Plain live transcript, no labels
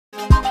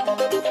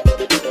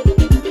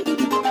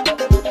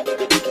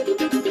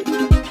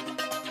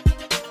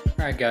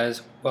Alright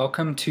guys,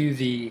 welcome to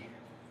the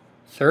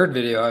third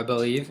video, I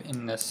believe,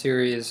 in the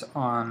series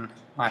on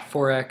my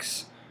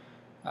FOREX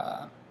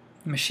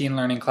machine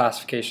learning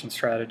classification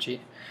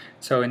strategy.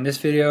 So in this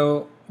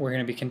video we're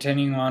going to be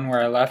continuing on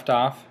where I left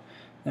off,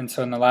 and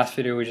so in the last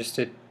video we just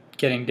did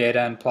getting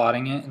data and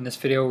plotting it. In this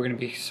video we're going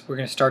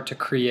to start to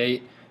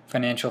create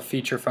financial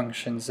feature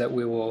functions that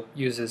we will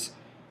use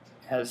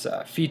as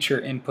feature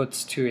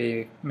inputs to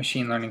a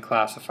machine learning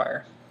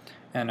classifier.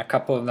 And a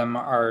couple of them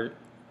are,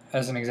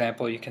 as an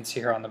example, you can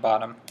see here on the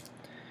bottom.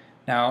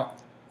 Now,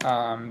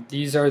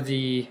 these are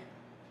the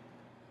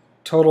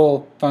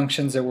total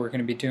functions that we're going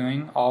to be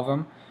doing, all of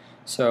them.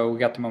 So we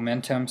got the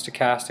momentum,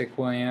 stochastic,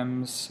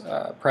 Williams,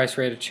 price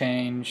rate of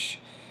change,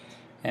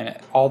 and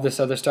all this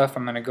other stuff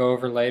I'm going to go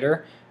over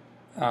later.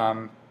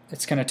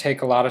 It's going to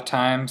take a lot of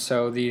time,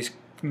 so these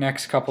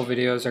next couple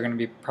videos are going to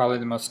be probably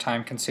the most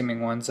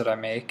time-consuming ones that I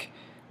make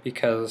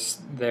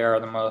because they are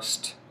the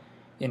most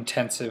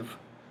intensive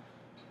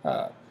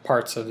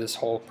parts of this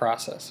whole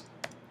process.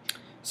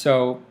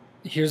 So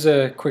here's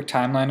a quick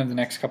timeline of the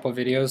next couple of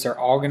videos. They're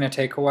all going to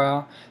take a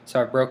while,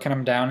 so I've broken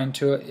them down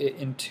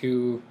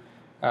into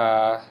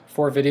 4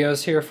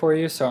 videos here for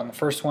you. So on the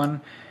first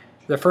one,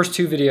 the first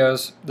 2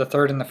 videos, the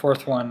third and the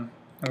fourth one,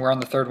 and we're on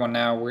the third one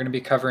now, we're going to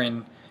be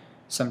covering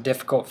some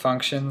difficult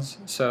functions.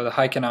 So the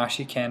Heiken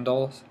Ashi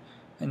Candles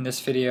in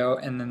this video,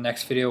 and the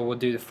next video we'll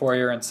do the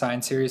Fourier and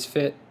sine series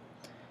fit.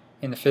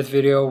 In the 5th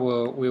video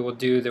we will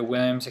do the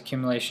Williams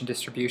accumulation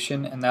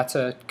distribution, and that's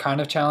a kind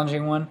of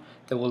challenging one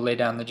that will lay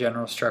down the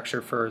general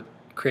structure for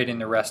creating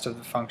the rest of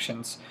the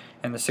functions.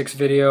 In the 6th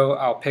video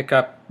I'll pick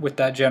up with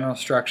that general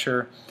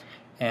structure,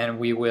 and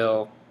we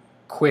will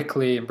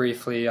quickly and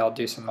briefly, I'll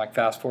do some like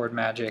fast forward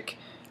magic,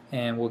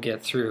 and we'll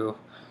get through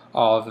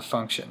all of the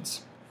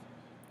functions.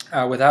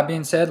 With that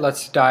being said,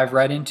 let's dive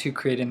right into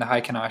creating the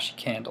Heiken Ashi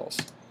Candles.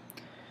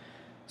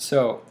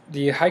 So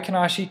the Heiken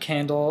Ashi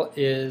Candle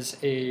is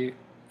a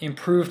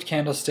improved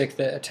candlestick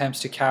that attempts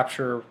to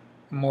capture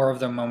more of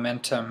the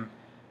momentum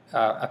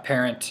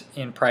apparent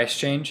in price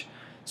change.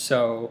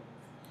 So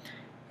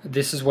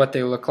this is what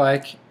they look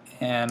like,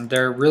 and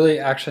they're really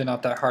actually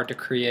not that hard to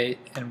create,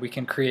 and we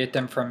can create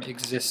them from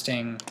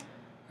existing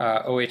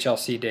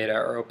OHLC data,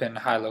 or open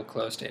high-low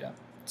close data.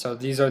 So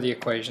these are the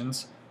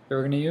equations that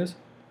we're going to use.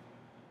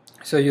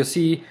 So you'll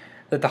see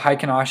that the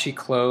Heiken Ashi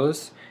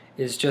close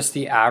is just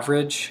the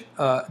average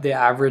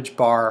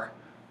bar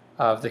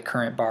of the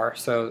current bar.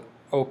 So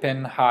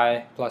open,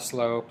 high, plus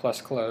low,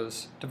 plus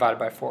close, divided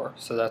by 4.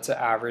 So that's the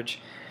average.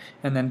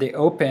 And then the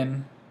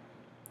open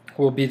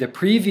will be the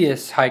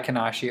previous Heiken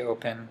Ashi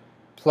open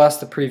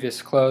plus the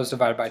previous close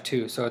divided by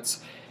 2. So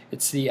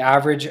it's the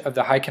average of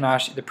the Heiken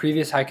Ashi, the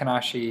previous Heiken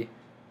Ashi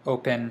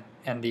open,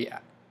 and the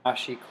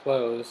Ashi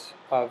close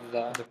of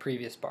the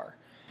previous bar.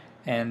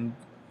 And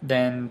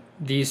then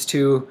these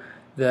two,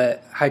 the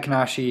Heiken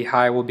Ashi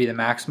high will be the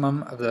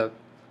maximum of the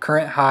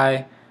current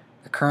high,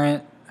 the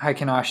current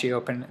Heiken Ashi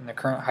open, and the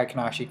current Heiken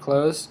Ashi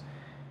close,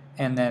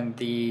 and then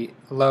the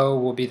low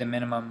will be the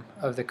minimum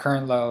of the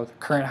current low, the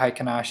current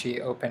Heiken Ashi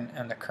open,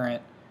 and the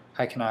current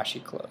Heiken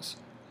Ashi close.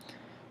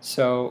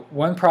 So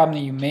one problem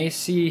that you may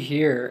see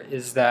here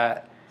is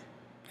that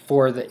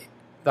for the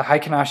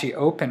Heiken Ashi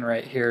open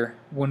right here,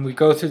 when we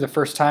go through the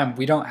first time,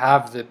 we don't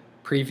have the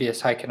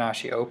previous Heiken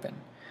Ashi open.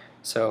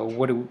 So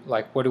what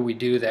do we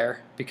do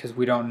there? Because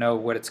we don't know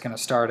what it's going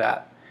to start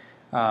at.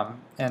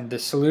 And the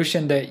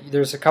solution,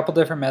 there's a couple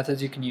different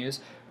methods you can use,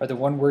 but the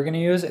one we're going to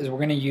use is we're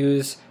going to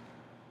use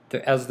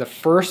as the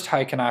first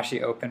Heiken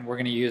Ashi open, we're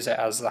going to use it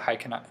as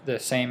the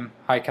same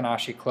Heiken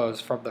Ashi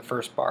close from the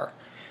first bar.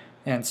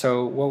 And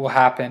so what will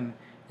happen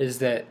is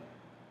that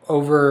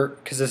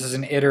because this is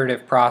an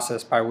iterative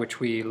process by which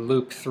we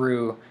loop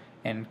through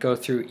and go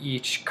through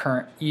each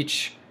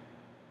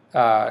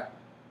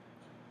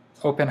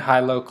open, high,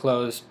 low,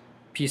 close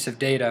piece of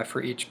data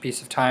for each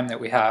piece of time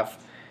that we have.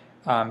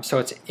 So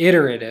it's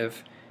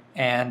iterative,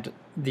 and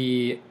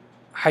the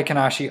Heiken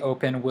Ashi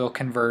open will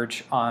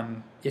converge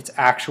on its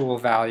actual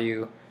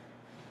value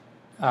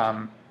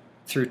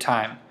through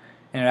time,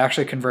 and it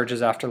actually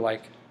converges after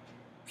like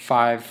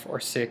 5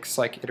 or 6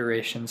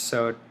 iterations.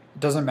 So it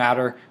doesn't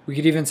matter. We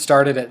could even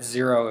start it at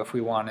 0 if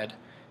we wanted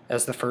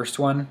as the first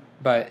one,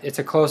 but it's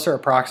a closer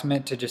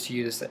approximate to just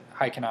use the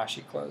Heiken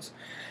Ashi close.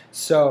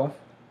 So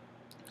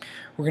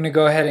we're going to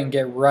go ahead and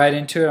get right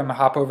into it. I'm going to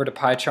hop over to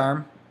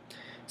PyCharm.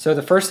 So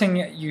the first thing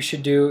you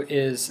should do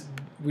is,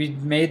 we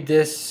made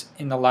this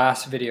in the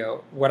last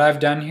video. What I've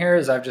done here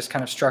is I've just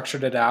kind of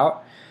structured it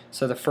out.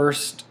 So the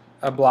first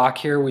block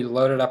here, we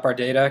loaded up our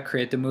data,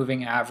 create the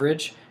moving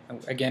average.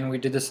 Again, we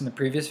did this in the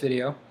previous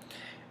video.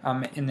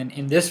 And then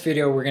in this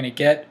video we're going to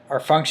get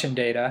our function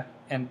data.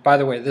 And by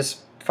the way,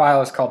 this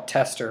file is called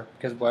tester,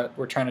 because what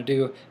we're trying to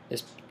do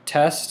is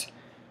test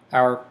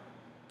our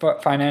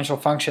financial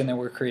function that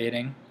we're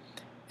creating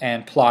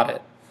and plot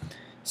it.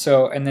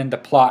 So, and then the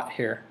plot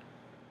here.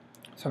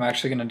 So I'm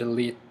actually going to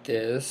delete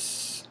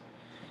this.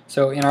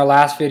 So in our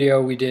last video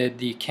we did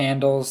the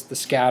candles, the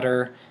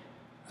scatter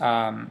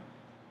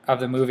of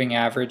the moving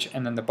average,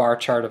 and then the bar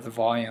chart of the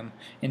volume.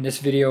 In this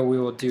video we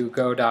will do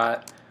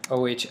go.ohLC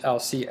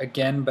OHLC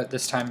again, but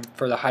this time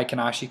for the Heiken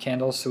Ashi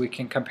candles, so we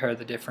can compare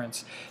the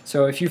difference.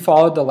 So if you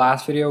followed the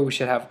last video,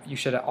 you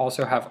should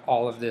also have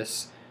all of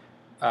this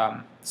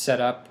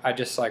set up. I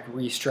just like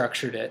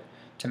restructured it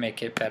to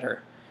make it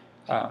better.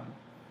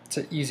 It's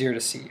easier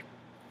to see.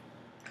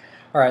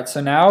 Alright,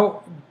 so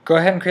now go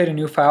ahead and create a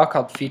new file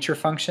called feature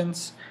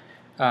functions.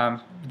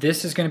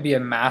 This is going to be a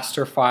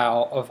master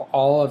file of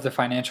all of the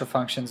financial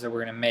functions that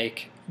we're going to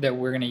make, that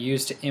we're going to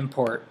use to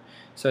import.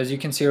 So as you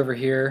can see over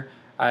here,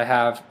 I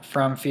have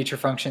from feature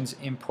functions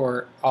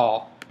import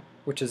all,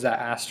 which is that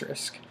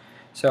asterisk.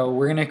 So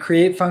we're going to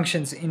create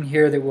functions in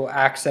here that we'll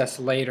access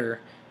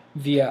later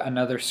via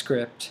another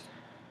script.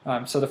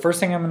 So the first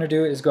thing I'm going to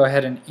do is go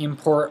ahead and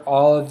import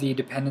all of the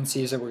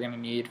dependencies that we're going to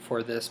need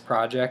for this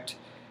project.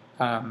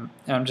 And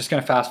I'm just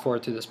going to fast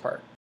forward through this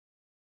part.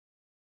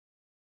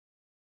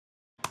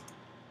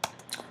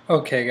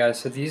 Okay guys,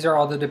 so these are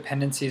all the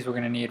dependencies we're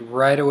going to need.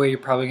 Right away you're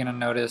probably going to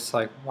notice,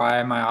 like, why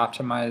am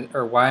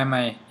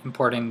I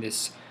importing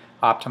this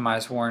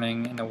optimize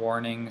warning in the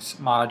warnings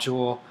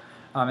module?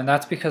 And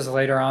that's because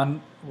later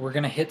on we're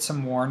going to hit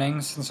some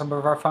warnings in some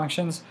of our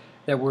functions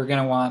that we're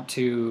going to want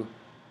to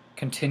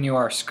continue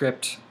our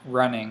script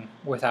running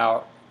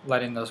without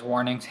letting those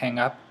warnings hang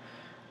up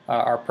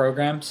our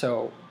program.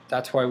 So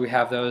that's why we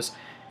have those.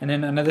 And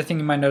then another thing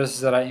you might notice is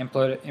that I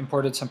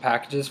imported some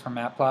packages from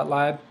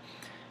Matplotlib.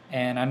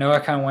 And I know I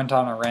kind of went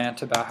on a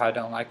rant about how I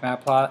don't like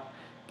Matplot,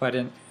 but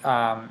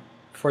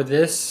for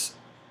this,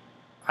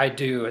 I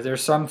do.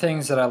 There's some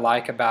things that I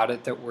like about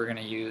it that we're going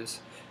to use.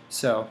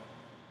 So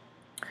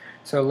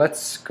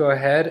let's go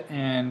ahead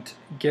and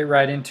get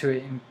right into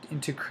it,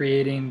 into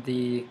creating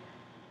the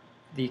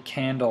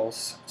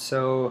candles.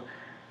 So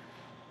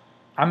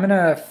I'm going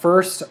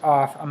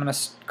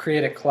to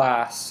create a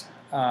class,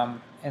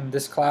 and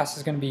this class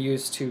is going to be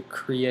used to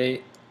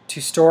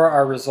store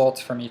our results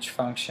from each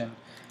function.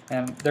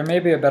 And there may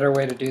be a better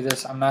way to do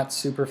this. I'm not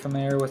super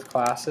familiar with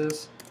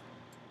classes.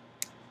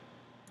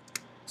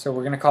 So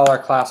we're going to call our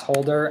class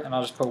holder, and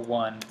I'll just put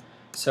 1.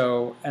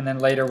 So, and then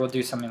later we'll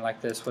do something like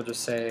this. We'll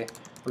just say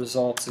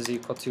results is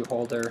equal to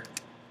holder,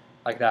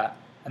 like that.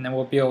 And then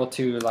we'll be able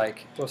to,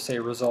 like, we'll say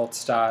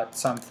results dot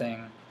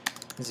something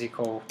is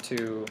equal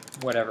to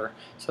whatever.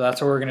 So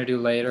that's what we're going to do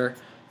later.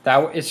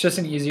 It's just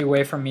an easy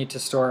way for me to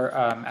store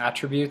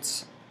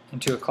attributes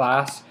into a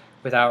class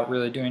without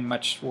really doing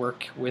much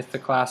work with the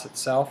class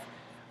itself.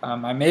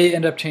 I may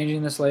end up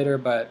changing this later,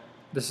 but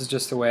this is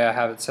just the way I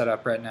have it set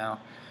up right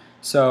now.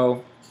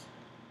 So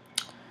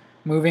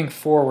moving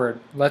forward,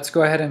 let's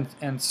go ahead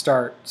and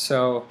start.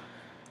 So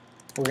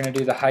we're going to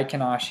do the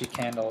Heiken Ashi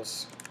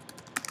Candles.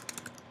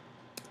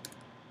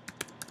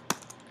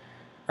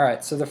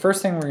 Alright, so the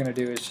first thing we're going to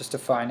do is just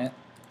define it.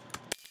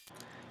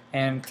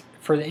 And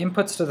for the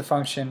inputs to the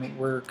function,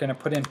 we're going to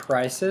put in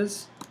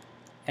prices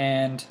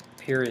and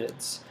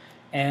periods.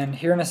 And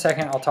here in a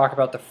second I'll talk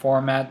about the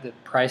format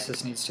that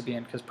prices needs to be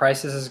in, because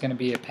prices is going to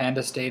be a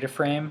pandas data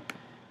frame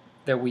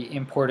that we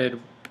imported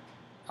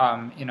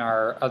in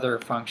our other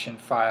function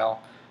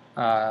file.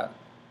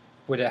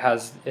 It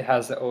has the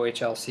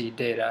OHLC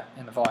data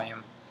in the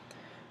volume.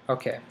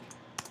 Okay.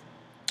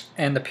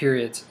 And the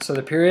periods. So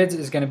the periods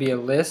is going to be a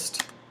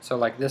list, so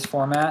like this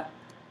format,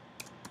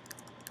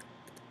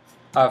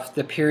 of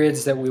the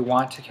periods that we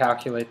want to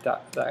calculate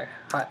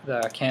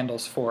the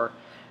candles for.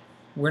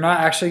 We're not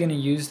actually going to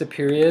use the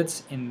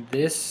periods in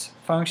this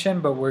function,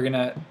 but we're going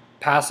to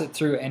pass it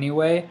through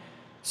anyway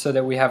so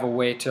that we have a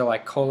way to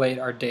like collate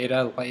our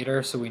data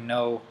later so we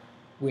know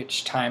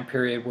which time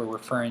period we're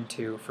referring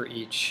to for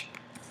each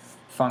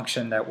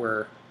function that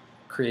we're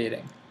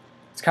creating.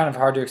 It's kind of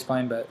hard to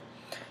explain, but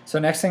so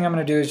next thing I'm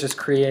going to do is just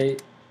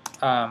create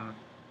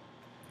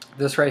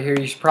this right here.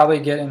 You should probably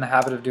get in the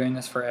habit of doing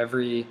this for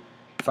every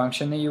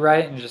function that you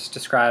write, and it just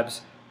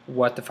describes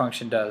what the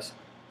function does.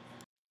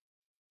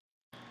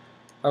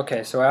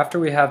 Okay, so after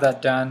we have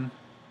that done,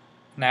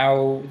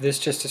 now this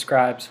just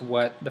describes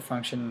what the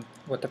function,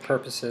 what the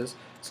purpose is.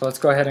 So let's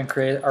go ahead and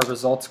create our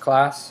results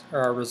class, or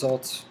our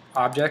results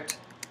object.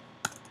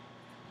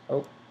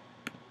 Oh.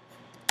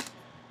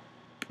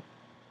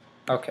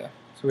 Okay,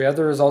 so we have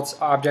the results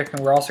object,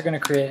 and we're also going to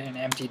create an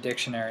empty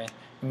dictionary. And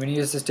we're going to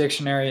use this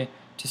dictionary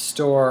to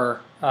store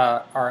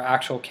our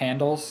actual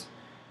candles,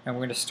 and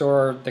we're going to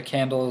store the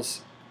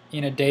candles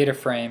in a data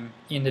frame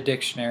in the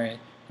dictionary,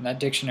 and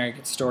that dictionary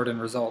gets stored in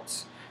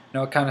results. I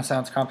know it kind of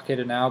sounds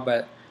complicated now,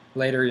 but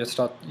later you'll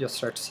start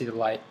to see the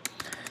light.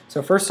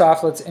 So first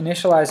off, let's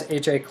initialize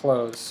HA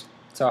close.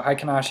 So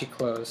Heiken Ashi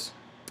close.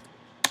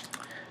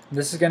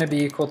 This is going to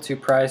be equal to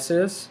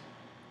prices,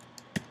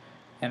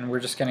 and we're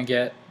just going to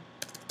get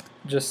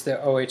just the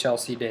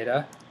OHLC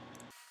data.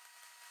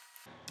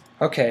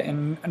 Okay,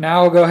 and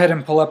now I'll go ahead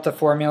and pull up the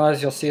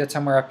formulas. You'll see it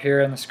somewhere up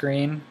here on the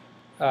screen,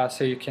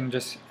 so you can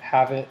just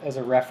have it as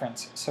a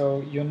reference.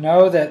 So you'll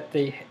know that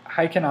the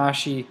Heiken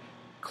Ashi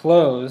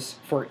close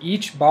for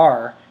each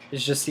bar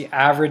is just the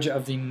average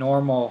of the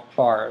normal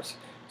bars.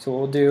 So what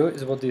we'll do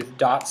is we'll do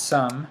dot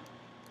sum,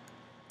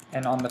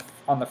 and on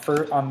the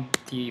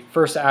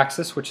first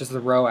axis, which is the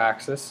row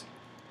axis,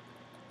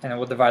 and then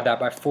we'll divide that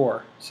by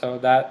 4. So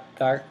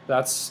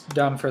that's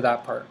done for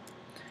that part.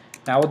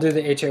 Now we'll do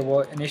the HA.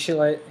 We'll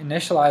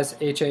initialize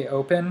HA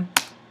open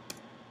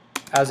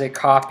as a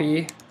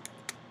copy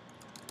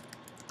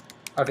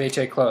of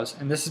HA close,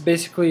 and this is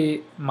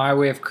basically my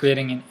way of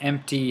creating an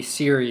empty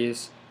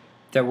series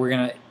that we're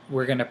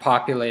gonna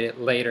populate it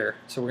later.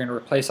 So we're gonna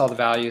replace all the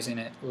values in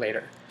it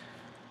later.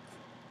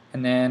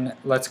 And then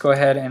let's go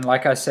ahead and,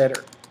 like I said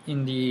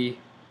in the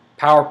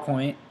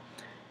PowerPoint,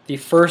 the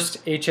first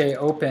HA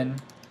open,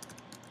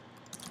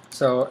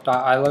 so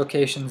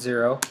 .iLocation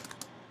 0,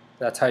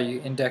 that's how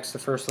you index the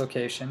first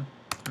location.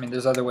 I mean,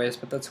 there's other ways,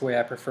 but that's the way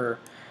I prefer.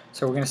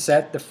 So we're going to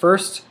set the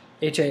first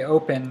HA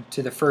open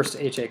to the first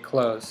HA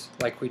close,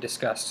 like we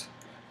discussed.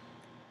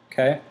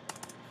 Okay?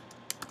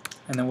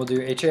 And then we'll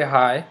do HA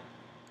high.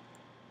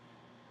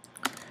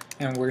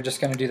 And we're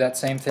just going to do that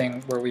same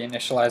thing where we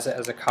initialize it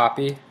as a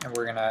copy, and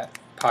we're going to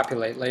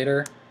populate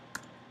later.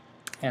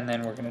 And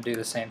then we're going to do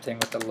the same thing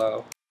with the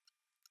low.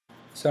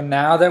 So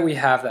now that we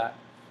have that,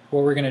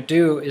 what we're going to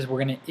do is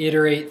we're going to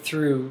iterate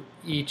through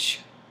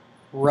each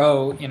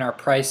row in our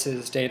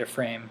prices data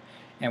frame,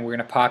 and we're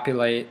going to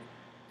populate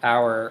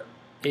our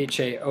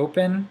HA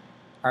open,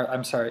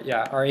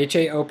 our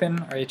HA open,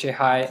 our HA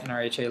high, and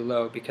our HA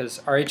low,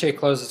 because our HA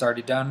close is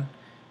already done.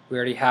 We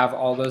already have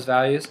all those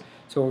values.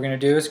 So what we're going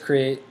to do is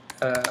create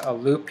a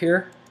loop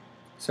here.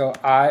 So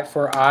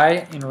for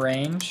I in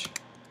range,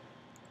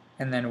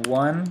 and then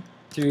 1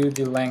 through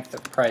the length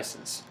of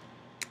prices.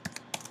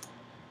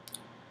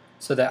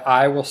 So that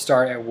I will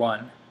start at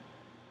 1.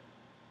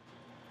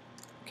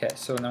 Okay,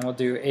 so then we'll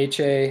do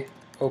HA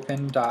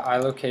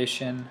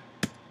open.iLocation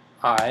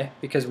I,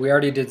 because we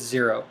already did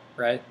 0,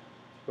 right?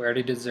 We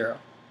already did 0.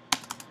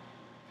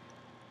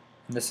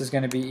 And this is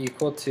going to be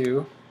equal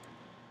to,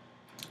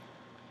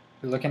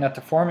 we're looking at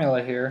the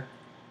formula here,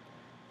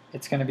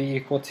 it's going to be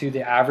equal to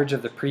the average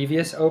of the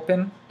previous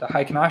open, the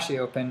Heiken Ashi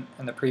open,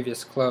 and the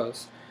previous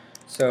close.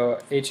 So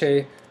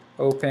HA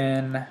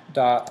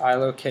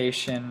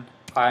open.iLocation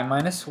I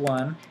minus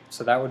 1,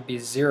 so that would be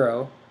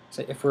 0.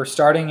 So if we're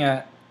starting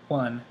at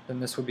 1, then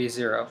this would be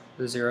 0,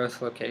 the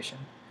 0th location.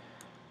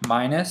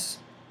 Minus,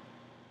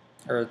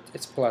 or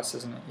it's plus,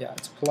 isn't it? Yeah,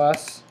 it's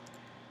plus.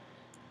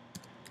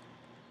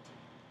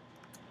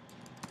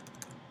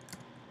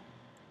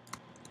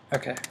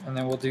 Okay, and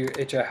then we'll do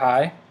HA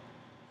high.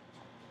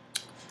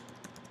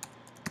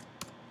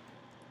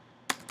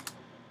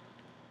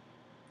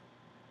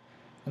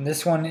 And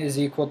this one is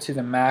equal to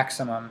the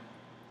maximum.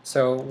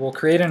 So we'll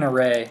create an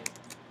array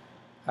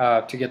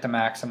to get the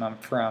maximum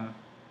from,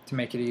 to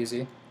make it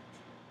easy.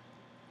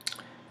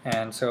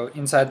 And so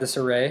inside this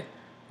array,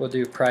 we'll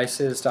do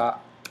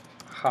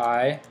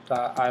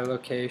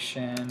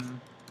prices.high.iLocation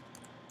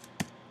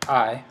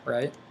I,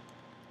 right?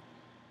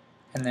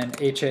 And then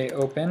HA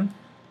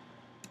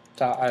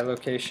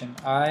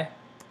open.iLocation I,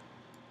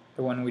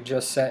 the one we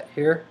just set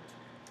here,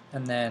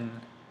 and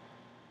then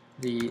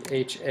the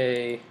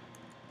HA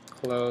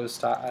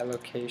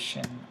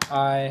close.iLocation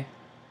I.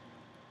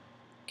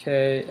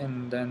 Okay,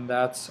 and then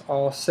that's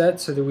all set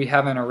so that we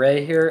have an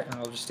array here, and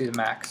we'll just do the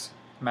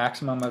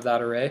maximum of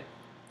that array.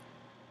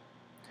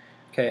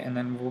 Okay, and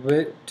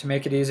then to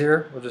make it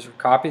easier, we'll just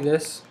copy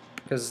this,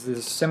 because there's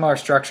a similar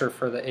structure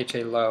for the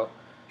HA low.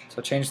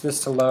 So change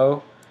this to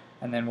low,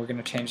 and then we're going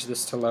to change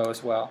this to low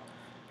as well,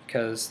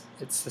 because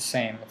it's the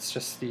same. It's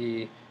just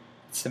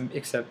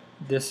except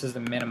this is the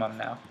minimum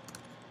now.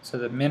 So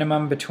the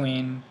minimum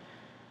between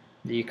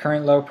the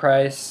current low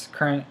price,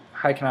 current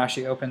Heiken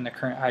Ashi open, the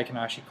current Heiken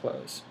Ashi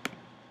close.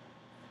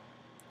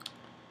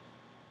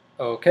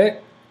 Okay,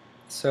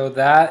 so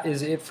that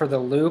is it for the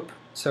loop.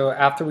 So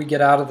after we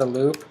get out of the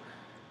loop,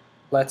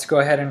 let's go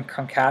ahead and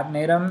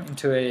concatenate them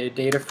into a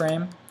data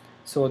frame.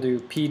 So we'll do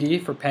PD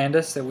for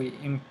pandas, that we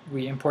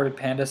imported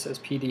pandas as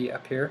PD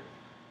up here.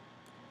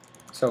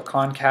 So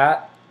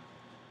concat,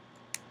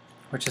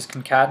 which is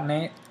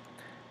concatenate,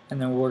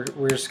 and then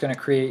we're just going to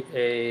create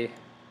a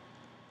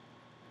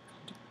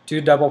do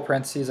double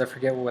parentheses. I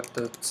forget what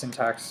the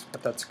syntax,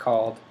 what that's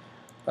called,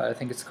 but I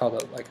think it's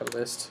called like a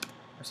list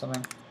or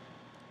something,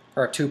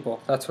 or a tuple.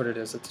 That's what it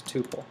is. It's a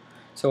tuple.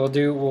 So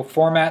we'll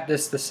format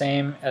this the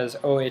same as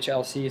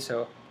OHLC.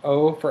 So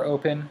O for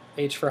open,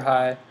 H for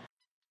high.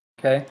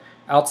 Okay.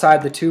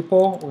 Outside the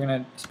tuple, we're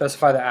going to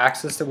specify the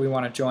axis that we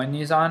want to join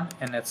these on,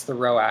 and it's the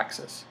row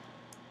axis.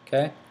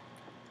 Okay.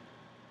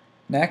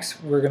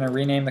 Next, we're going to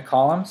rename the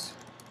columns.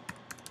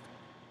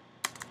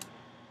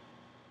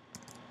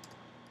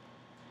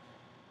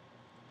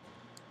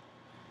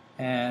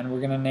 And we're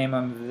going to name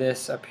them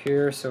this up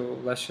here, so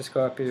let's just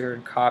go up here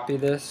and copy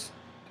this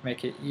to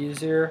make it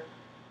easier.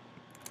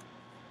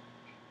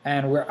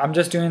 And I'm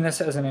just doing this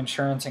as an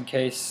insurance in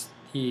case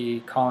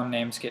the column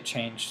names get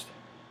changed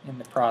in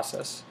the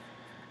process.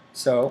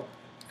 So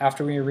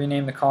after we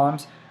rename the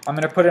columns, I'm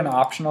going to put an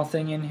optional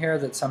thing in here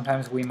that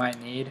sometimes we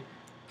might need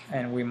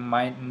and we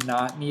might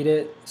not need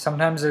it.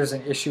 Sometimes there's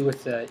an issue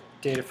with the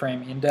data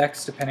frame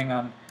index depending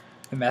on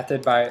the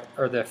method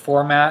or the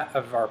format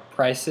of our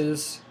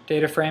prices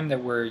data frame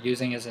that we're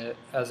using as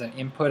an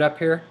input up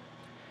here.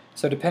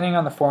 So depending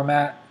on the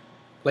format,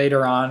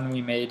 later on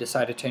we may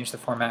decide to change the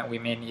format and we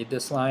may need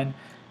this line,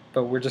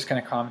 but we're just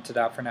going to comment it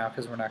out for now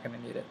because we're not going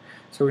to need it.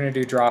 So we're going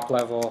to do drop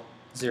level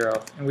 0,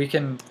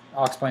 and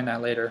I'll explain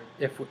that later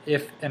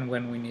if and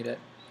when we need it.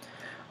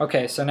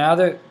 Okay, so now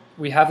that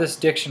we have this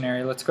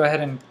dictionary, let's go ahead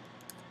and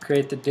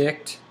create the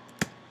dict,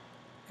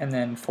 and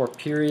then for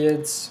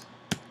periods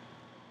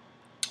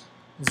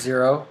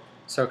 0,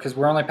 so because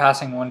we're only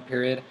passing one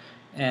period,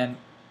 and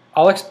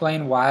I'll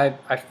explain why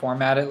I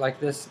format it like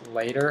this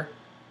later.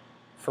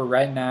 For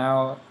right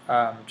now,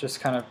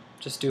 just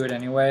do it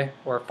anyway,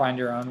 or find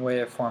your own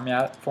way of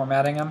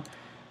formatting them.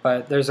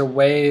 But there's a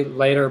way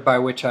later by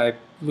which I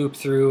loop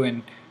through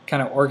and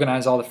kind of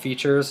organize all the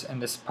features,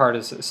 and this part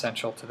is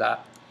essential to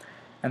that.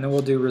 And then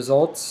we'll do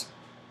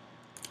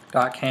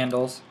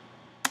results.candles.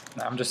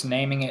 Now I'm just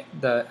naming it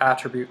the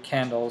attribute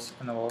candles,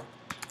 and then we'll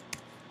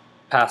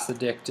pass the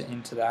dict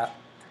into that.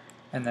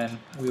 And then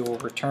we will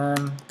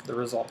return the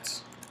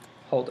results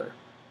holder.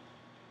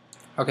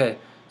 Okay,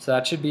 so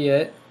that should be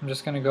it. I'm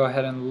just going to go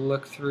ahead and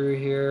look through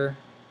here,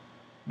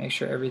 make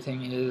sure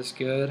everything is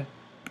good.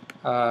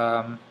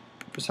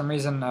 For some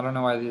reason, I don't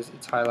know why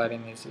it's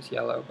highlighting these as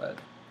yellow, but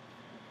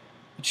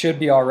it should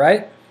be all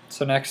right.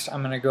 So next,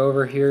 I'm going to go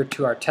over here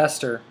to our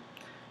tester,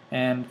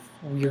 and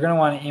you're going to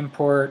want to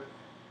import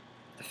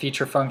the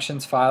feature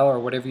functions file, or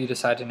whatever you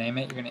decide to name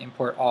it. You're going to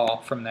import all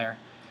from there.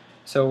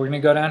 So we're going to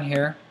go down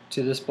here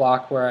to this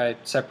block where I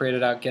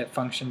separated out get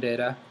function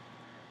data,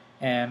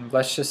 and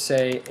let's just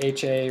say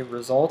HA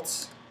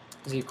results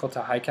is equal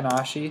to Heiken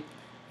Ashi,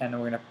 and then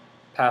we're going to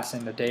pass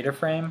in the data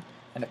frame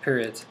and the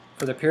periods.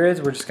 For the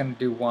periods, we're just going to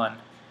do 1.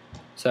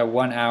 So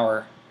 1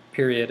 hour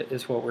period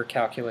is what we're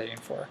calculating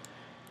for.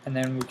 And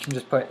then we can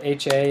just put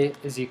HA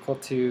is equal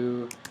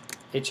to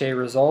HA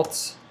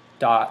results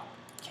dot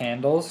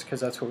candles, because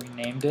that's what we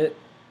named it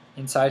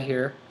inside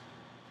here.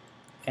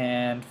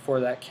 And for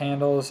that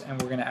candles, and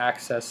we're going to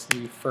access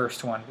the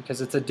first one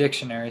because it's a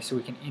dictionary, so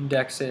we can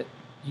index it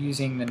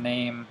using the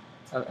name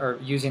or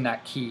using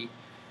that key,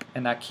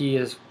 and that key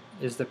is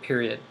the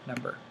period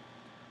number.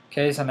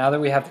 Okay, so now that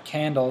we have the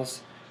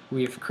candles,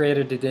 we've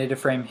created a data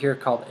frame here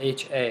called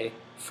HA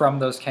from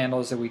those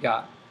candles that we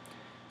got.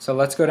 So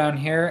let's go down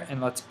here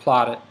and let's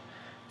plot it.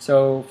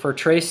 So for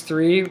trace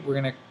 3,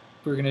 we're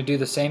gonna do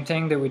the same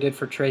thing that we did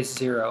for trace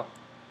 0.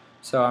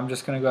 So I'm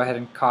just gonna go ahead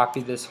and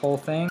copy this whole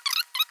thing,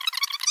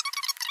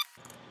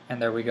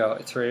 and there we go.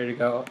 It's ready to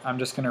go. I'm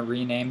just gonna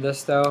rename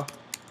this though,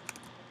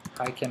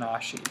 Heiken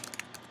Ashi.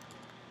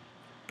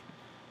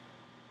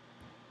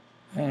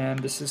 And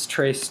this is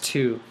trace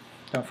 2.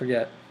 Don't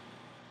forget.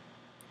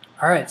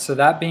 Alright, so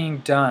that being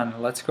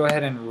done, let's go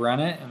ahead and run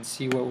it and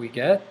see what we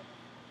get.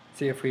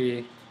 See if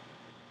we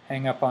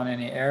hang up on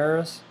any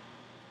errors.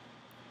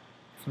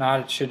 If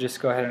not, it should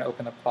just go ahead and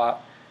open the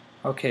plot.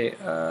 Okay,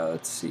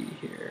 let's see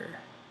here.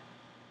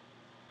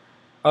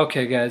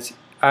 Okay guys,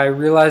 I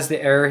realized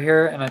the error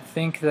here, and I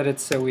think that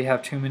it's that we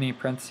have too many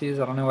parentheses.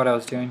 I don't know what I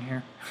was doing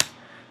here.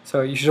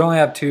 So you should only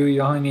have 2.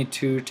 You only need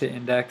 2 to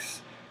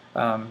index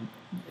a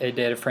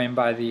data frame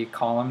by the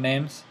column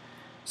names.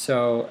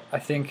 So I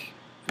think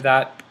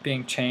that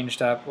being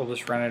changed up, we'll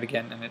just run it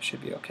again and it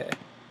should be okay.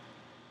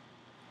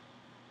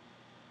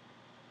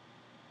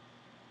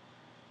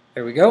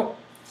 There we go.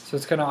 So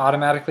it's going to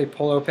automatically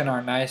pull open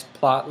our nice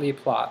plotly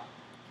plot.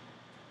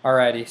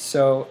 Alrighty,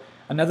 so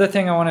another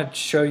thing I want to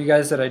show you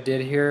guys that I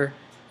did here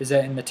is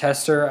that in the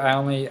tester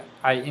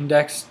I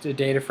indexed the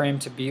data frame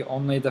to be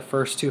only the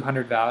first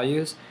 200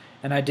 values,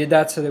 and I did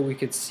that so that we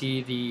could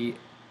see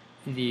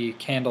the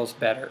candles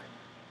better.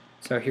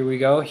 So here we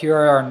go. Here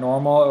are our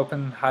normal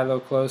open, high, low,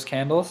 close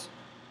candles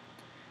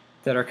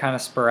that are kind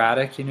of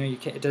sporadic. You know, you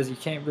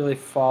can't really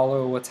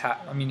follow what's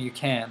I mean, you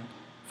can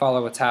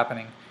follow what's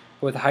happening.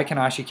 But with the Heiken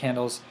Ashi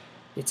candles,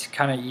 it's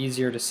kind of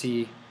easier to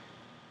see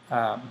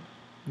the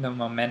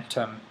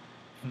momentum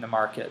in the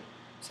market.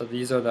 So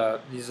these are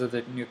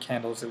the new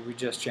candles that we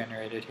just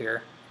generated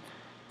here.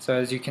 So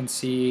as you can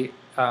see,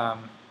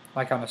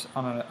 like on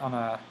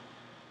a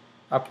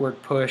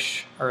upward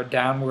push or a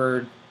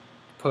downward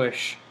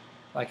push,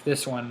 like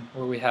this one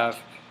where we have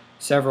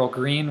several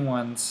green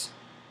ones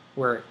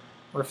where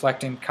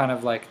reflecting kind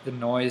of like the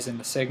noise in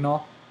the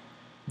signal.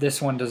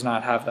 This one does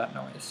not have that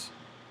noise.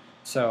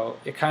 So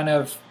it's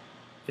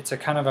a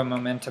kind of a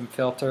momentum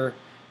filter.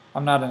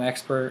 I'm not an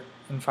expert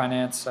in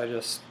finance. I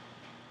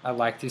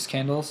like these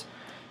candles.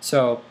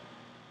 So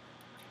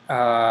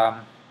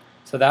so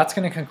that's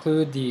going to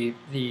conclude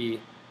the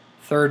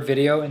third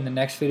video. In the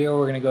next video,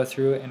 we're going to go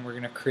through and we're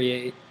going to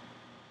create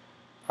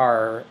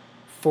our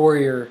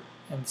Fourier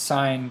and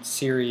sine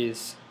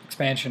series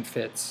expansion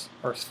fits,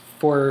 or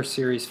Fourier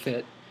series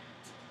fit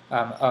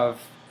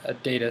of a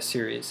data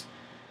series.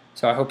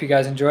 So I hope you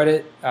guys enjoyed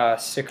it.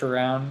 Stick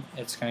around.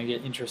 It's going to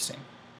get interesting.